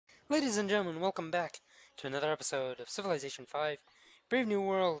Ladies and gentlemen, welcome back to another episode of Civilization 5, Brave New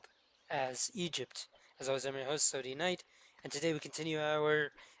World as Egypt. As always, I'm your host, Sodi Knight, and today we continue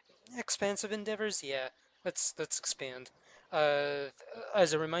our expansive endeavors. Yeah, let's expand.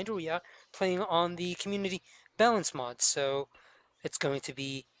 As a reminder, we are playing on the Community Balance mod, so it's going to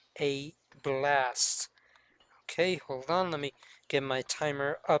be a blast. Okay, hold on, let me get my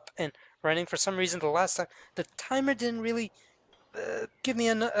timer up and running. For some reason, the last time, the timer didn't really give me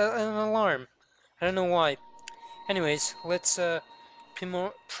an alarm. I don't know why. Anyways, let's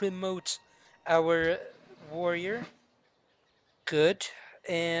promote our warrior. Good.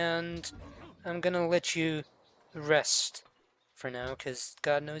 And I'm gonna let you rest for now, because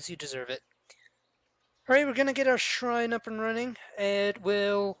God knows you deserve it. Alright, we're gonna get our shrine up and running. It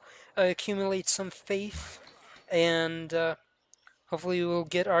will accumulate some faith, and hopefully we'll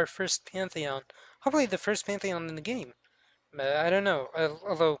get our first pantheon. Hopefully the first pantheon in the game. I don't know,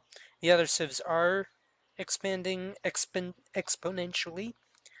 although the other civs are expanding exponentially.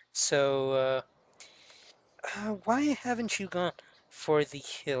 So, why haven't you gone for the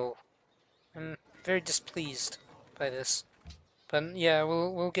hill? I'm very displeased by this. But yeah,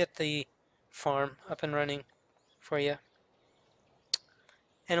 we'll get the farm up and running for you.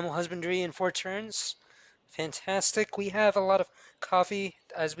 Animal husbandry in 4 turns. Fantastic. We have a lot of coffee,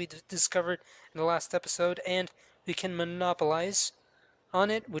 as we discovered in the last episode, and we can monopolize on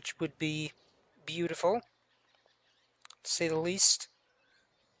it, which would be beautiful, to say the least.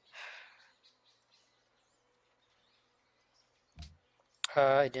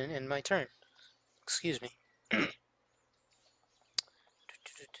 I didn't end my turn. Excuse me.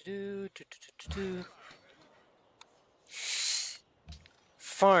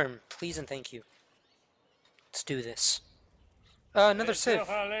 Farm, please and thank you. Let's do this. Another civ.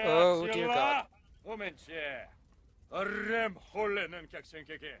 Oh dear God.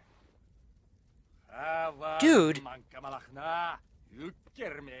 Dude!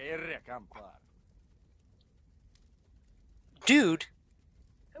 Dude!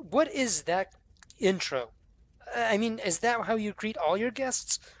 What is that intro? I mean, is that how you greet all your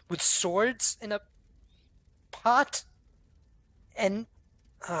guests? With swords in a pot? And...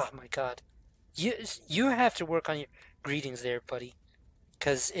 oh my God. You have to work on your greetings there, buddy.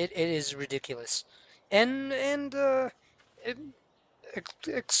 Because it is ridiculous. And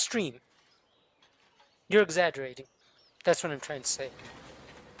extreme. You're exaggerating. That's what I'm trying to say.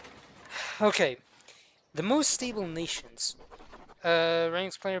 Okay. The most stable nations.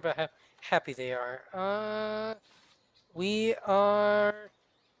 Ranks player about how happy they are. We are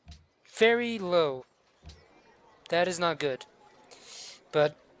very low. That is not good.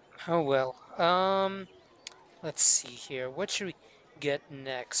 But, oh well. Let's see here. What should we get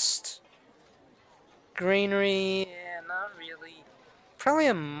next? Granary? Yeah, not really. Probably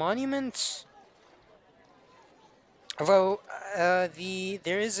a monument? Although,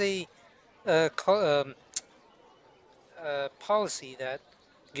 there is a policy that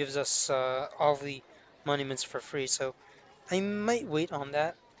gives us all the monuments for free, so I might wait on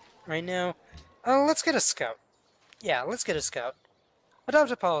that right now. Let's get a scout. Yeah, let's get a scout.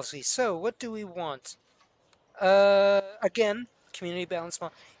 Adopt a policy. So, what do we want? Again, community balance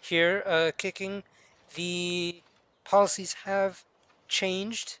mod. Here, kicking. The policies have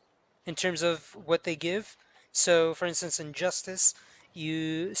changed in terms of what they give. So, for instance, in Justice,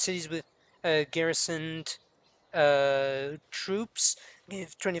 cities with garrisoned troops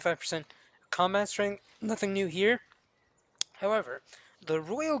give 25% combat strength. Nothing new here. However, the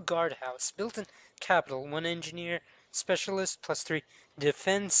Royal Guard House, built in capital, 1 engineer, specialist, +3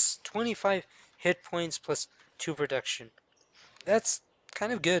 defense, 25 hit points, +2 production. That's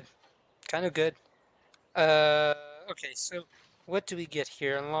kind of good. Kind of good. Okay, so what do we get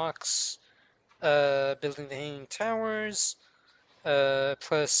here? Unlocks building the hanging towers,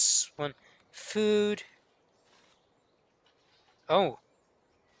 +1 food. Oh.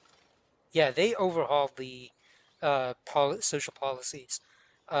 Yeah, they overhauled the social policies.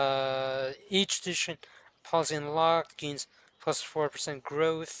 Each edition policy unlocked gains +4%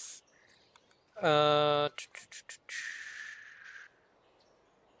 growth.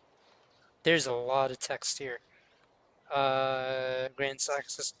 There's a lot of text here. Grants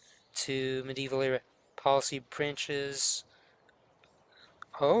access to medieval era policy branches.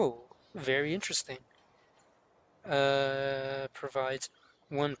 Oh, very interesting. Provides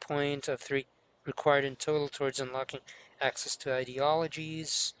 1 point of 3 required in total towards unlocking access to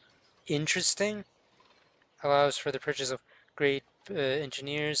ideologies. Interesting. Allows for the purchase of great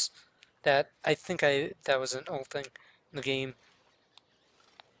engineers. That I think that was an old thing in the game.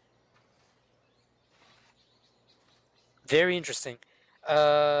 Very interesting.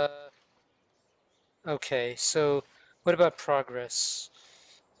 Okay, so what about progress?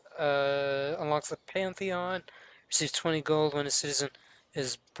 Unlocks the Pantheon, receives 20 gold when a citizen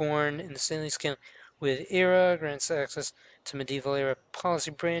is born in the Stanley scan with era, grants access to medieval era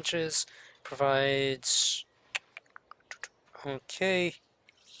policy branches, provides. Okay.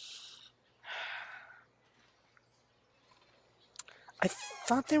 I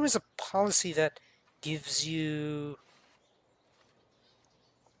thought there was a policy that gives you.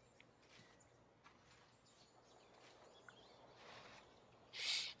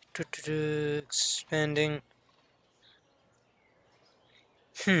 Expanding.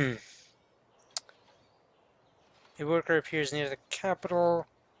 Hmm. A worker appears near the capital.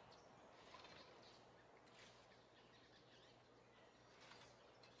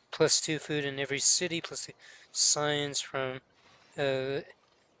 +2 food in every city. +2 science from. Uh,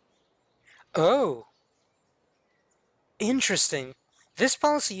 oh! Interesting. This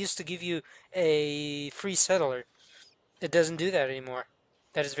policy used to give you a free settler. It doesn't do that anymore.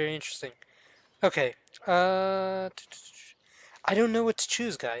 That is very interesting. Okay. I don't know what to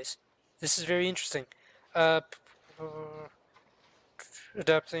choose, guys. This is very interesting. Uh,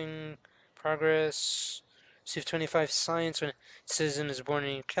 adopting progress. Receive 25 science when citizen is born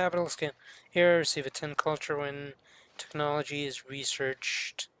in capital. Scan here. Receive a 10 culture when technology is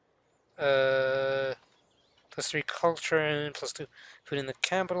researched. +3 culture and +2 food in the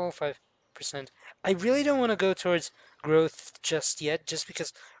capital. 5%. I really don't want to go towards growth just yet, just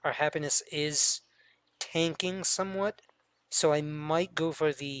because our happiness is tanking somewhat. So I might go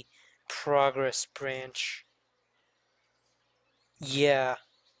for the progress branch. Yeah,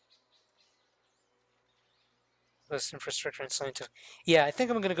 less infrastructure and scientific. Yeah, I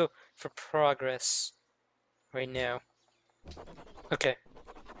think I'm gonna go for progress right now. Okay.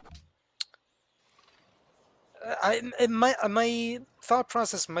 My thought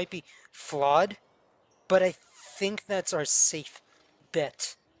process might be flawed, but I think that's our safe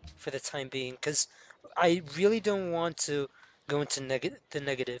bet for the time being, because I really don't want to go into the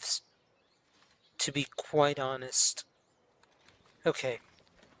negatives, to be quite honest. Okay,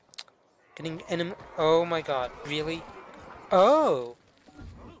 getting enemy. Oh my god, really? Oh,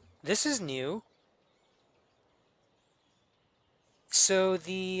 this is new. So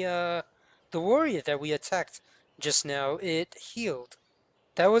the warrior that we attacked just now, it healed.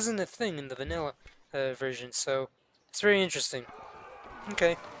 That wasn't a thing in the vanilla version, so it's very interesting.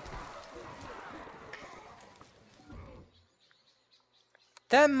 Okay,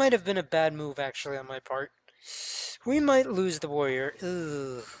 that might have been a bad move actually on my part. We might lose the warrior.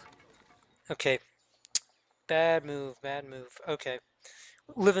 Ugh. Okay, bad move, bad move. Okay,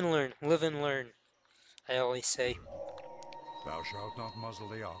 live and learn, live and learn. I always say. Thou shalt not muzzle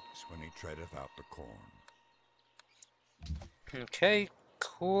the ox when he treadeth out the corn. Okay,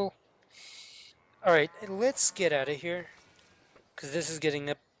 cool. Alright, let's get out of here, because this is getting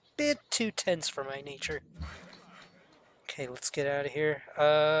a bit too tense for my nature. Okay, let's get out of here.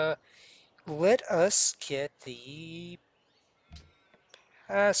 Let us get the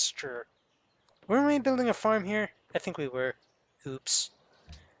pasture. Weren't we building a farm here? I think we were. Oops.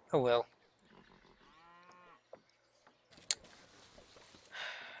 Oh well.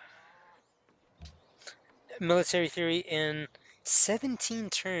 Military theory in 17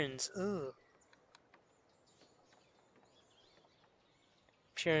 turns. Ugh.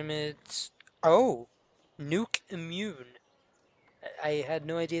 Pyramids. Oh! Nuke immune. I had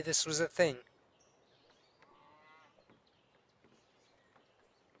no idea this was a thing.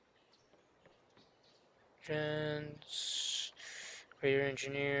 Gens. Radar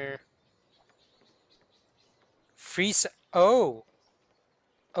engineer. Freeze. Oh!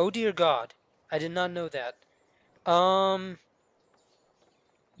 Oh dear god. I did not know that. Um.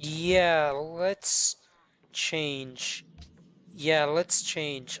 Yeah, let's change. Yeah, let's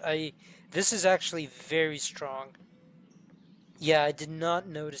change. This is actually very strong. Yeah, I did not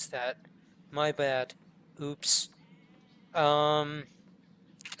notice that. My bad. Oops. Um.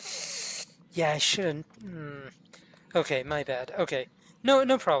 Yeah, I shouldn't. Okay, my bad. Okay. No,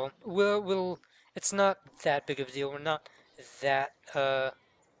 no problem. We'll. It's not that big of a deal. We're not that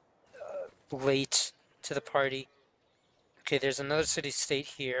late to the party. Okay, there's another city-state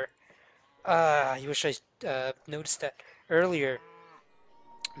here. Ah, I wish I noticed that earlier.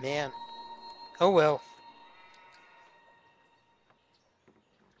 Man. Oh well.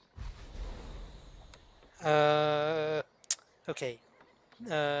 Uh, okay.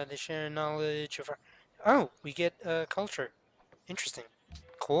 They share knowledge of our. Oh, we get culture. Interesting.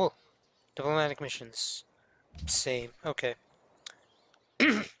 Cool. Diplomatic missions. Same. Okay.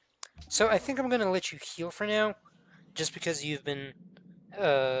 So I think I'm gonna let you heal for now, just because you've been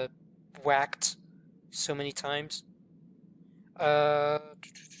uh whacked so many times. Uh,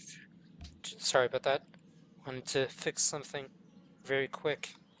 sorry about that. Wanted to fix something very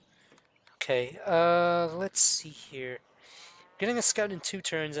quick. Okay, let's see here. Getting a scout in 2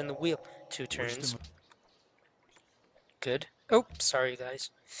 turns and the wheel 2 turns. Wisdom. Good. Oh, sorry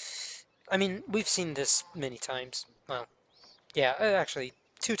guys. I mean, we've seen this many times. Well, yeah, actually,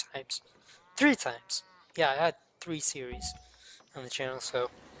 2 times. 3 times. Yeah, I had 3 series on the channel, so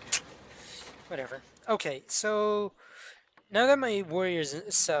whatever. Okay, so now that my warrior's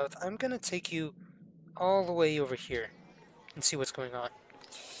south, I'm gonna take you all the way over here and see what's going on.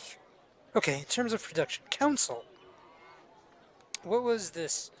 Okay, in terms of production, council. What was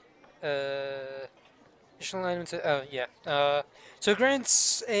this? Additional item to. Oh, yeah. So it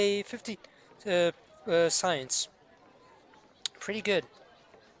grants a 50 science. Pretty good.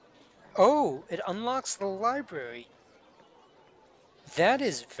 Oh, it unlocks the library. That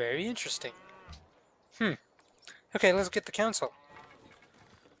is very interesting. Okay, let's get the council.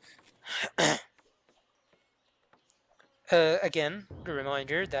 Again, a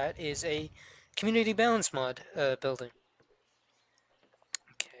reminder that is a community balance mod building.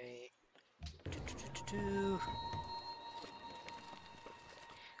 Okay.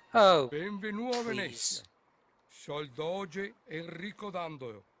 Oh, Benvenuto a please. Venezia. Sol Doge Enrico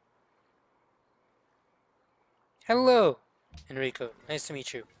Dandolo. Hello, Enrico. Nice to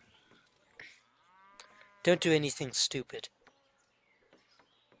meet you. Don't do anything stupid.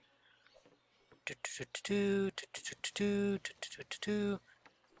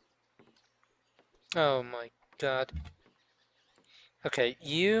 Oh my god. Okay,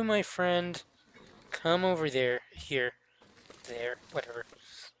 you, my friend, come over there. Here. There. Whatever.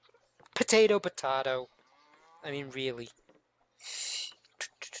 Potato, potato. I mean, really.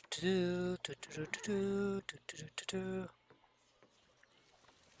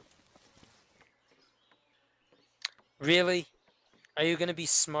 Really? Are you gonna be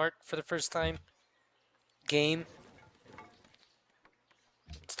smart for the first time? Game?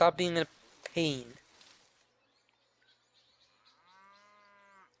 Stop being a pain.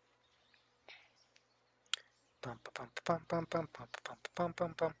 Bum bum bum bum bum bum bum bum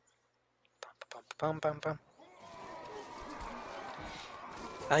bum bum bum bum bum.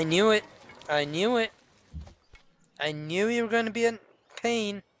 I knew it. I knew it. I knew you were going to be a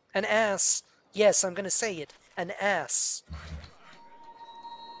pain. An ass. Yes, I'm going to say it. An ass.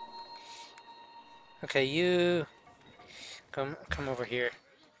 Okay, you come over here.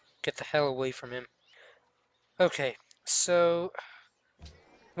 Get the hell away from him. Okay, so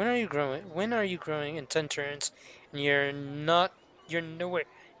when are you growing? When are you growing in 10 turns? And you're nowhere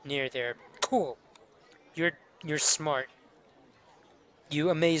near there. Cool. You're smart. You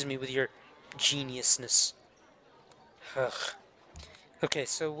amaze me with your geniusness. Ugh. Okay,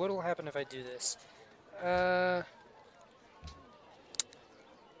 so what'll happen if I do this?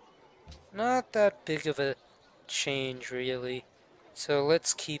 Not that big of a change, really. So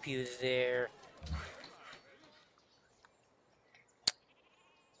let's keep you there.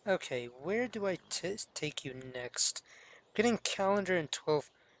 Okay, where do I take you next? Getting calendar in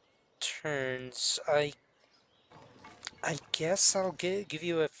 12 turns. I guess I'll give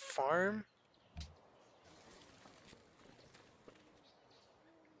you a farm?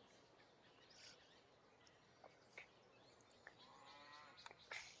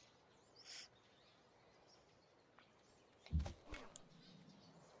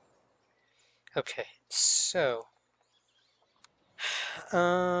 Okay, so...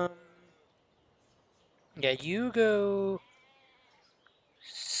 Um... Yeah, you go...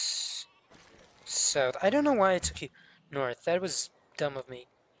 south. I don't know why I took you north. That was dumb of me.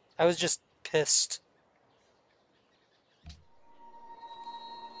 I was just pissed.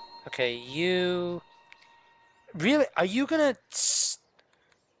 Okay, you... Really? Are you gonna...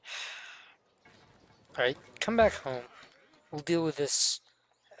 Alright, come back home. We'll deal with this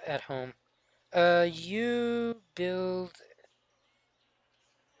at home. You build...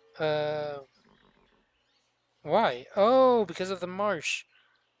 Uh... Why? Oh, because of the marsh.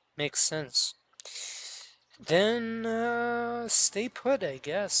 Makes sense. Then, stay put, I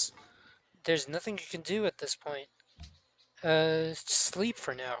guess. There's nothing you can do at this point. Sleep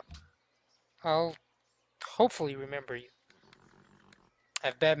for now. I'll hopefully remember you. I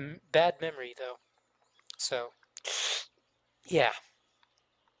have bad memory, though. So, yeah.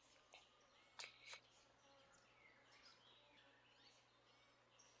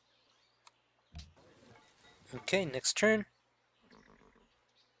 Okay, next turn.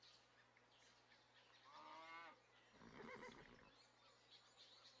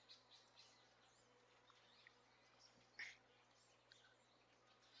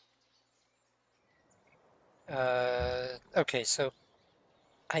 Okay, so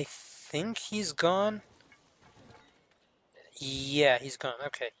I think he's gone. Yeah, he's gone.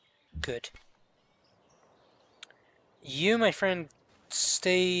 Okay, good. You, my friend,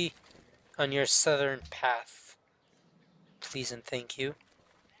 stay on your southern path, please and thank you.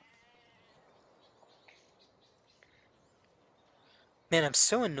 Man, I'm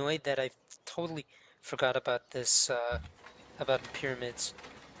so annoyed that I totally forgot about this, about the pyramids.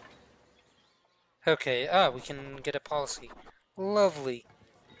 Okay, we can get a policy. Lovely.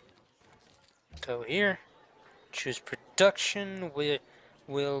 Go here. Choose production.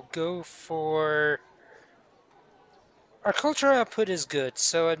 We'll go for... Our culture output is good,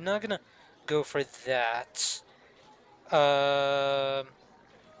 so I'm not gonna go for that. I'm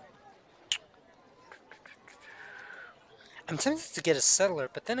tempted to get a settler,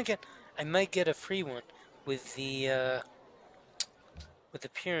 but then again, I might get a free one with the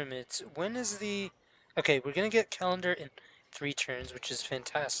pyramids. When is the... Okay, we're gonna get calendar in 3 turns, which is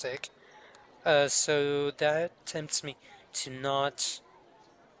fantastic. So that tempts me to not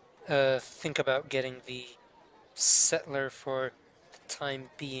think about getting the settler for the time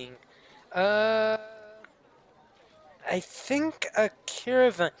being. Uh, I think a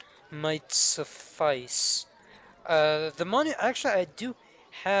caravan might suffice. The money... Actually, I do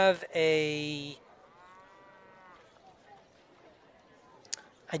have a...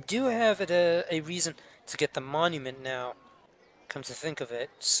 I do have a reason to get the monument now, come to think of it.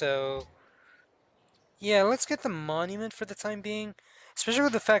 So, yeah, let's get the monument for the time being. Especially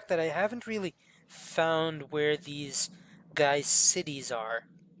with the fact that I haven't really found where these guys' cities are.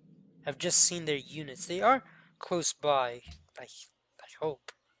 I've just seen their units. They are close by, I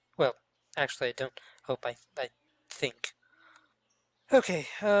hope. Well, actually, I don't hope, I think. Okay,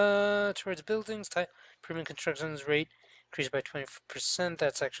 towards buildings, type, improvement constructions rate increased by 20%.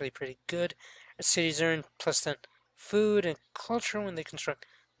 That's actually pretty good. Cities earn plus 10 food and culture when they construct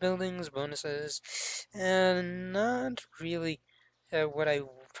buildings, bonuses, and not really what I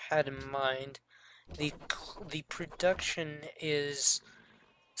had in mind. The production is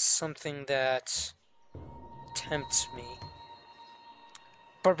something that tempts me.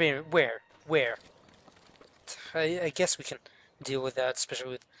 Barbarian, where? Where? I guess we can deal with that,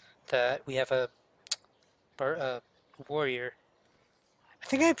 especially with that we have a warrior. I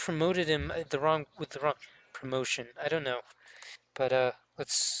think I promoted him with the wrong promotion. I don't know, but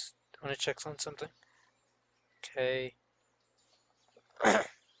let's. I want to check on something. Okay,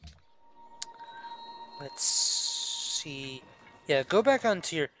 let's see. Yeah, go back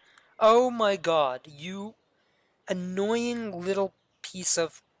onto your. Oh my God, you annoying little piece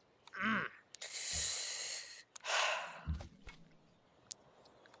of. Mm.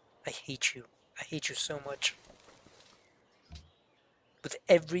 I hate you. I hate you so much. With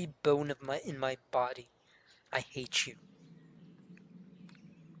every bone of my body, I hate you.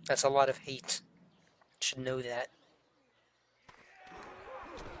 That's a lot of hate. You should know that.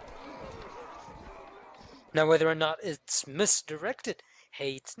 Now, whether or not it's misdirected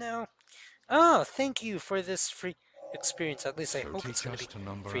hate, now. Oh, thank you for this free experience. At least I So hope it's teach going to us be to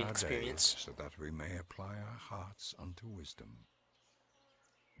number free our days, experience. so that we may apply our hearts unto wisdom.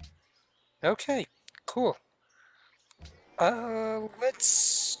 Okay, cool.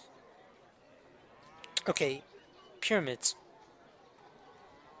 Let's. Okay, pyramids.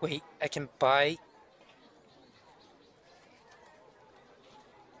 Wait, I can buy.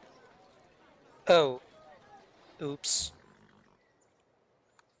 Oh, oops.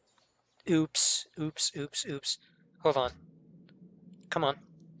 Oops, oops, oops, oops. Hold on. Come on.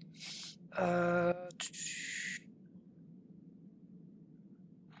 Uh.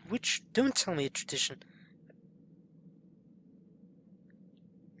 Which. Don't tell me a tradition.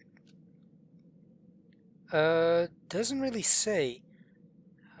 Doesn't really say.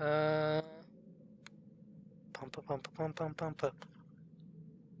 Uh. Pum, pum, pum, pum, pum, pum, pum.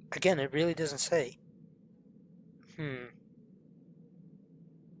 Again, it really doesn't say. Hmm.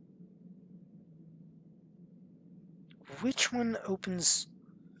 Which one opens...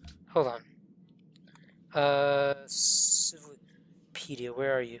 Hold on. Civilopedia,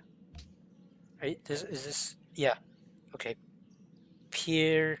 where are you? Right, is this... Yeah, okay.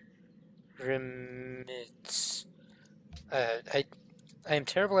 Pyramids. I am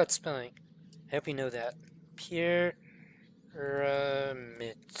terrible at spelling. I hope you know that. Pyramids.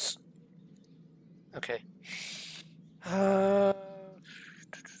 Okay. Uh...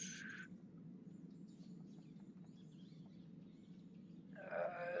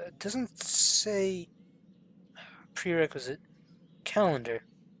 It doesn't say prerequisite calendar.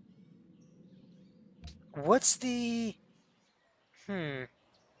 What's the... Hmm.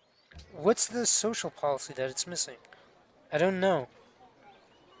 What's the social policy that it's missing? I don't know.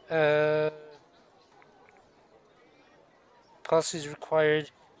 Uh, Policies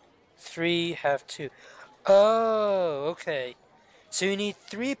required. 3 have 2. Oh, okay. So you need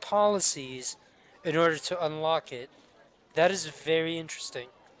 3 policies in order to unlock it. That is very interesting.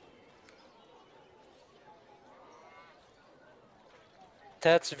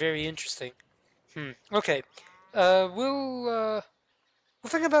 That's very interesting. Okay. We'll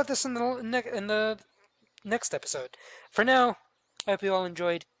think about this in the next episode. For now, I hope you all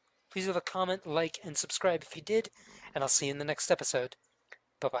enjoyed. Please leave a comment, like, and subscribe if you did, and I'll see you in the next episode.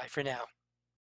 Bye bye for now.